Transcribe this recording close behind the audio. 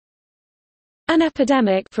An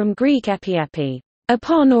epidemic, from Greek epi,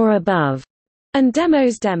 upon or above, and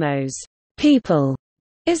demos, people,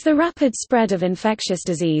 is the rapid spread of infectious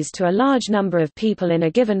disease to a large number of people in a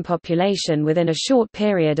given population within a short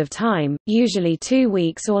period of time, usually 2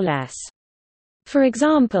 weeks or less. For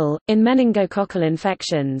example, in meningococcal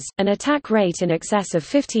infections, an attack rate in excess of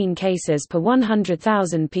 15 cases per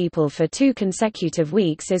 100,000 people for 2 consecutive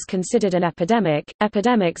weeks is considered an epidemic.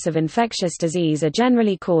 Epidemics of infectious disease are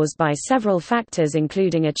generally caused by several factors,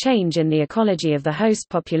 including a change in the ecology of the host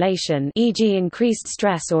population, e.g., increased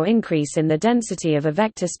stress or increase in the density of a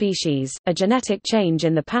vector species, a genetic change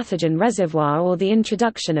in the pathogen reservoir, or the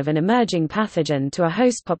introduction of an emerging pathogen to a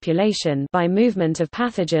host population by movement of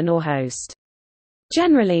pathogen or host.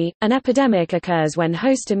 Generally, an epidemic occurs when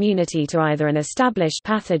host immunity to either an established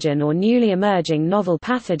pathogen or newly emerging novel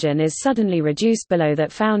pathogen is suddenly reduced below that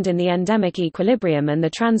found in the endemic equilibrium and the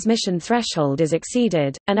transmission threshold is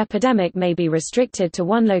exceeded. An epidemic may be restricted to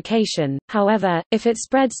one location, however, if it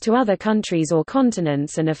spreads to other countries or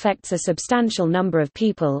continents and affects a substantial number of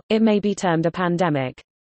people, it may be termed a pandemic.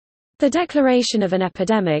 The declaration of an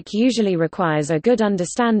epidemic usually requires a good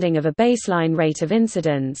understanding of a baseline rate of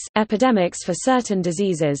incidence. Epidemics for certain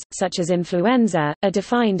diseases, such as influenza, are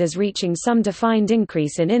defined as reaching some defined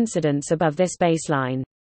increase in incidence above this baseline.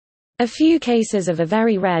 A few cases of a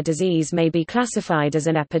very rare disease may be classified as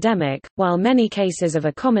an epidemic, while many cases of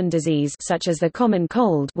a common disease, such as the common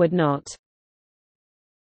cold, would not.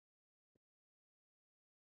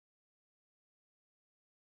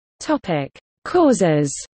 Topic: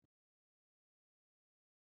 Causes.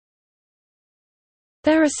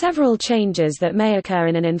 There are several changes that may occur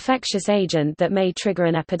in an infectious agent that may trigger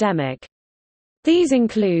an epidemic. These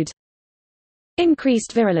include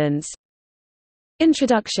increased virulence,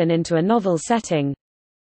 introduction into a novel setting,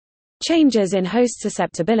 changes in host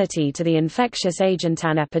susceptibility to the infectious agent.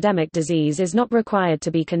 An epidemic disease is not required to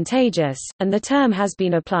be contagious, and the term has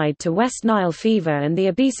been applied to West Nile fever and the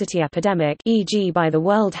obesity epidemic, e.g. by the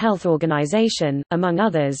World Health Organization, among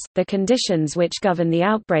others. The conditions which govern the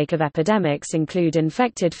outbreak of epidemics include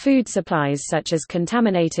infected food supplies such as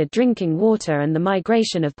contaminated drinking water and the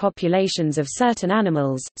migration of populations of certain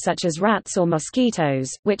animals, such as rats or mosquitoes,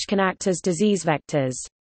 which can act as disease vectors.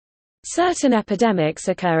 Certain epidemics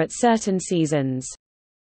occur at certain seasons.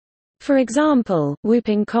 For example,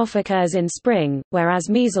 whooping cough occurs in spring, whereas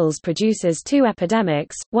measles produces 2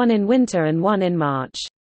 epidemics, one in winter and one in March.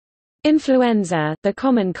 Influenza, the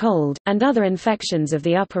common cold, and other infections of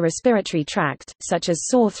the upper respiratory tract, such as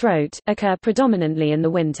sore throat, occur predominantly in the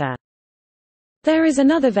winter. There is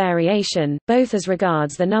another variation, both as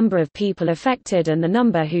regards the number of people affected and the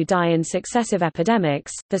number who die in successive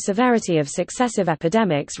epidemics. The severity of successive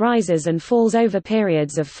epidemics rises and falls over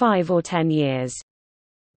periods of 5 or 10 years.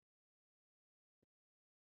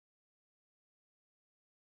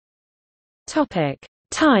 Topic: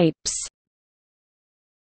 Types.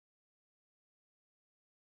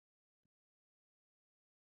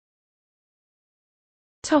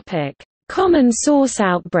 Topic: Common source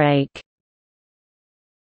outbreak.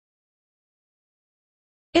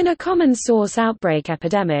 In a common source outbreak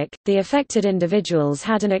epidemic, the affected individuals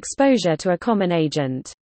had an exposure to a common agent.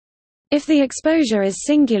 If the exposure is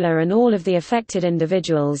singular and all of the affected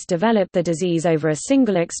individuals develop the disease over a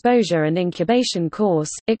single exposure and incubation course,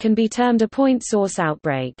 it can be termed a point source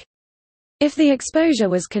outbreak. If the exposure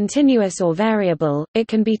was continuous or variable, it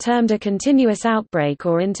can be termed a continuous outbreak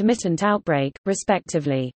or intermittent outbreak,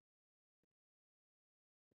 respectively.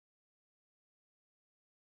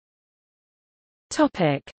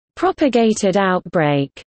 Propagated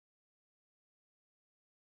outbreak.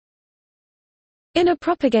 In a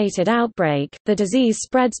propagated outbreak, the disease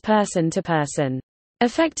spreads person to person.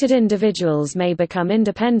 Affected individuals may become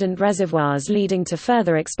independent reservoirs leading to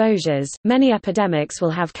further exposures. Many epidemics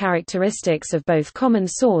will have characteristics of both common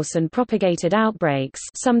source and propagated outbreaks,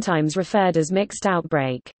 sometimes referred as mixed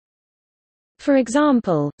outbreak. For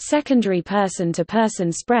example, secondary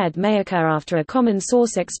person-to-person spread may occur after a common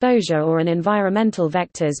source exposure, or an environmental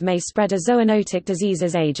vectors may spread a zoonotic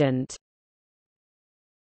diseases agent.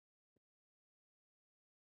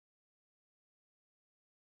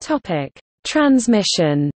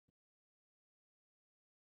 Transmission.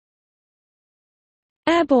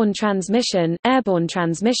 Airborne transmission. Airborne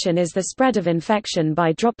transmission is the spread of infection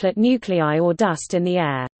by droplet nuclei or dust in the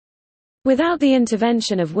air. Without the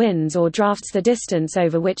intervention of winds or drafts, the distance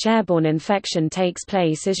over which airborne infection takes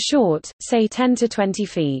place is short, say 10 to 20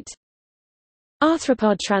 feet.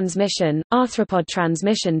 Arthropod transmission. Arthropod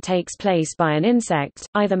transmission takes place by an insect,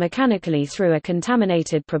 either mechanically through a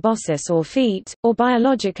contaminated proboscis or feet, or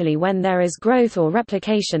biologically when there is growth or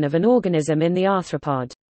replication of an organism in the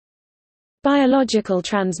arthropod. Biological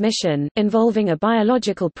transmission, involving a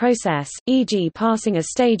biological process, e.g. passing a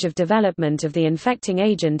stage of development of the infecting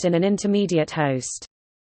agent in an intermediate host.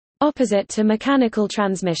 Opposite to mechanical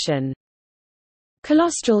transmission.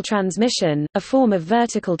 Colostral transmission, a form of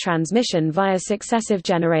vertical transmission via successive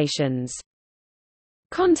generations.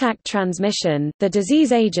 Contact transmission, the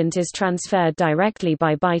disease agent is transferred directly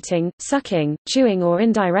by biting, sucking, chewing or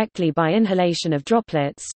indirectly by inhalation of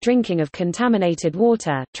droplets, drinking of contaminated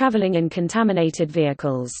water, traveling in contaminated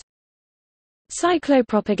vehicles.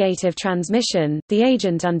 Cyclopropagative transmission, the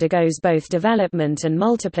agent undergoes both development and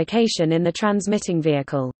multiplication in the transmitting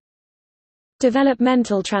vehicle.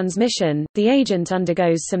 Developmental transmission, the agent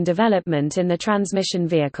undergoes some development in the transmission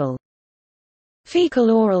vehicle.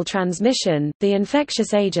 Fecal-oral transmission, the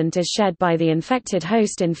infectious agent is shed by the infected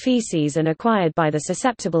host in feces and acquired by the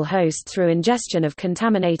susceptible host through ingestion of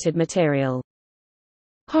contaminated material.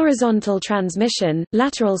 Horizontal transmission,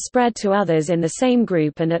 lateral spread to others in the same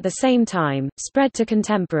group and at the same time, spread to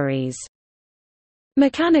contemporaries.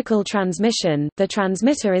 Mechanical transmission, the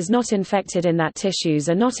transmitter is not infected in that tissues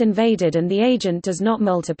are not invaded and the agent does not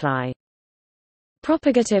multiply.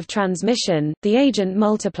 Propagative transmission, the agent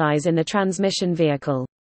multiplies in the transmission vehicle.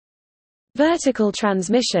 Vertical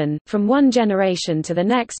transmission, from one generation to the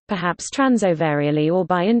next, perhaps transovarially or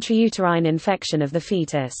by intrauterine infection of the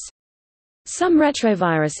fetus. Some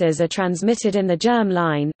retroviruses are transmitted in the germ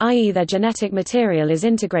line, i.e. their genetic material is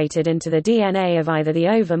integrated into the DNA of either the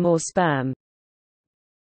ovum or sperm.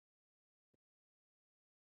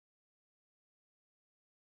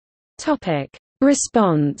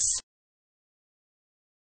 Response.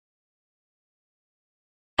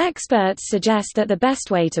 Experts suggest that the best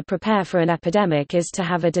way to prepare for an epidemic is to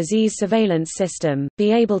have a disease surveillance system,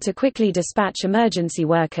 be able to quickly dispatch emergency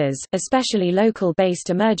workers, especially local-based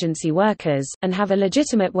emergency workers, and have a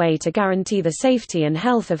legitimate way to guarantee the safety and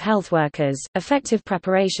health of health workers. Effective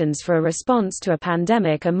preparations for a response to a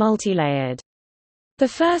pandemic are multi-layered. The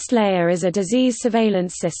first layer is a disease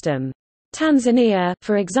surveillance system. Tanzania,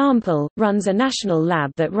 for example, runs a national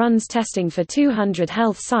lab that runs testing for 200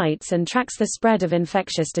 health sites and tracks the spread of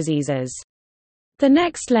infectious diseases. The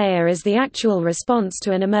next layer is the actual response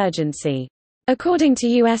to an emergency. According to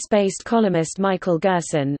US-based columnist Michael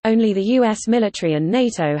Gerson, only the US military and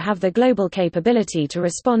NATO have the global capability to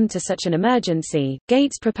respond to such an emergency.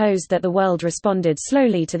 Gates proposed that the world responded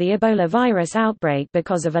slowly to the Ebola virus outbreak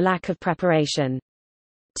because of a lack of preparation.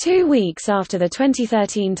 2 weeks after the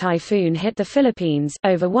 2013 typhoon hit the Philippines,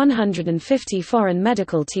 over 150 foreign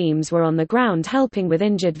medical teams were on the ground helping with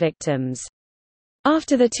injured victims.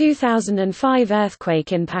 After the 2005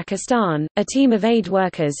 earthquake in Pakistan, a team of aid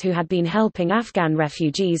workers who had been helping Afghan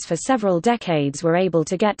refugees for several decades were able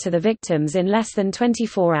to get to the victims in less than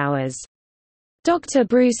 24 hours. Dr.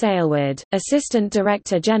 Bruce Aylward, Assistant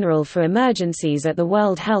Director General for Emergencies at the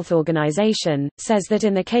World Health Organization, says that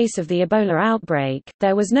in the case of the Ebola outbreak,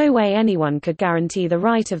 there was no way anyone could guarantee the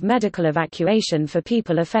right of medical evacuation for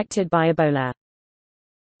people affected by Ebola.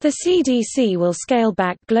 The CDC will scale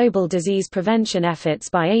back global disease prevention efforts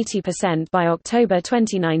by 80% by October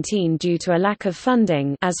 2019 due to a lack of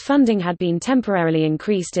funding, as funding had been temporarily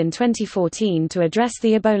increased in 2014 to address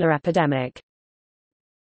the Ebola epidemic.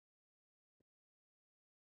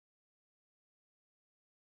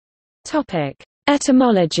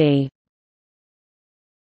 Etymology.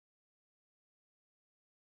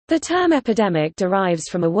 The term epidemic derives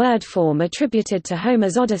from a word form attributed to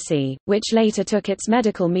Homer's Odyssey, which later took its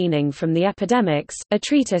medical meaning from the Epidemics, a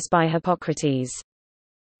treatise by Hippocrates.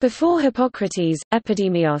 Before Hippocrates,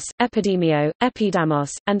 epidemios, epidemio,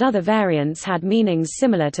 epidamos, and other variants had meanings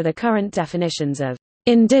similar to the current definitions of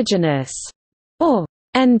indigenous or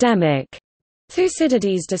endemic.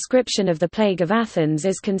 Thucydides' description of the plague of Athens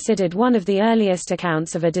is considered one of the earliest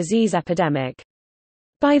accounts of a disease epidemic.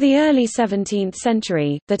 By the early 17th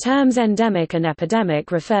century, the terms endemic and epidemic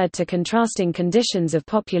referred to contrasting conditions of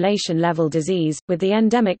population-level disease, with the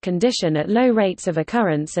endemic condition at low rates of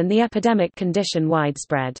occurrence and the epidemic condition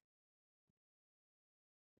widespread.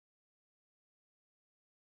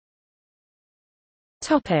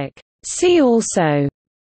 See also: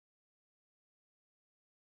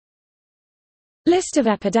 List of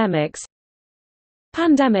epidemics,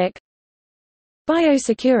 Pandemic,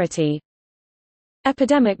 Biosecurity,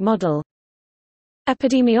 Epidemic model,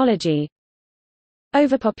 Epidemiology,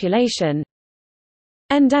 Overpopulation,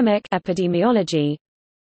 Endemic epidemiology,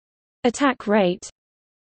 Attack rate,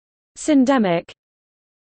 Syndemic,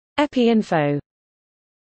 EpiInfo,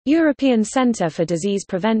 European Centre for Disease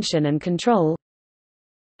Prevention and Control,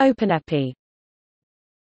 OpenEpi.